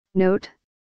Note: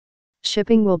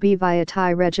 shipping will be via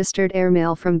Thai registered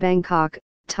airmail from Bangkok,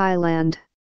 Thailand.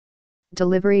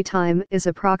 Delivery time is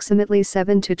approximately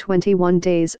 7 to 21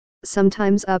 days,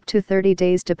 sometimes up to 30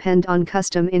 days depend on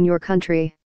custom in your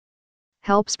country.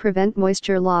 Helps prevent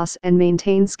moisture loss and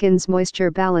maintain skin's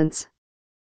moisture balance.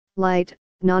 Light,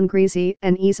 non-greasy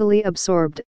and easily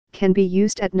absorbed, can be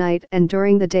used at night and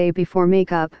during the day before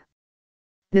makeup.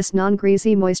 This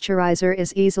non-greasy moisturizer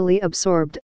is easily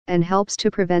absorbed, and helps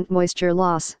to prevent moisture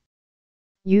loss.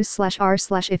 Use/R/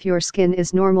 if your skin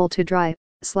is normal to dry,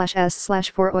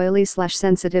 /S/ for oily/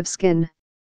 sensitive skin.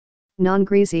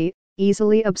 Non-greasy,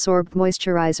 easily absorbed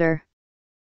moisturizer.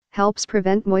 Helps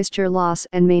prevent moisture loss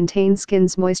and maintain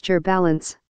skin's moisture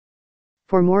balance.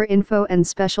 For more info and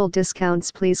special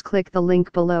discounts, please click the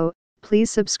link below.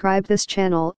 Please subscribe this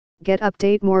channel, get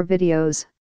update more videos.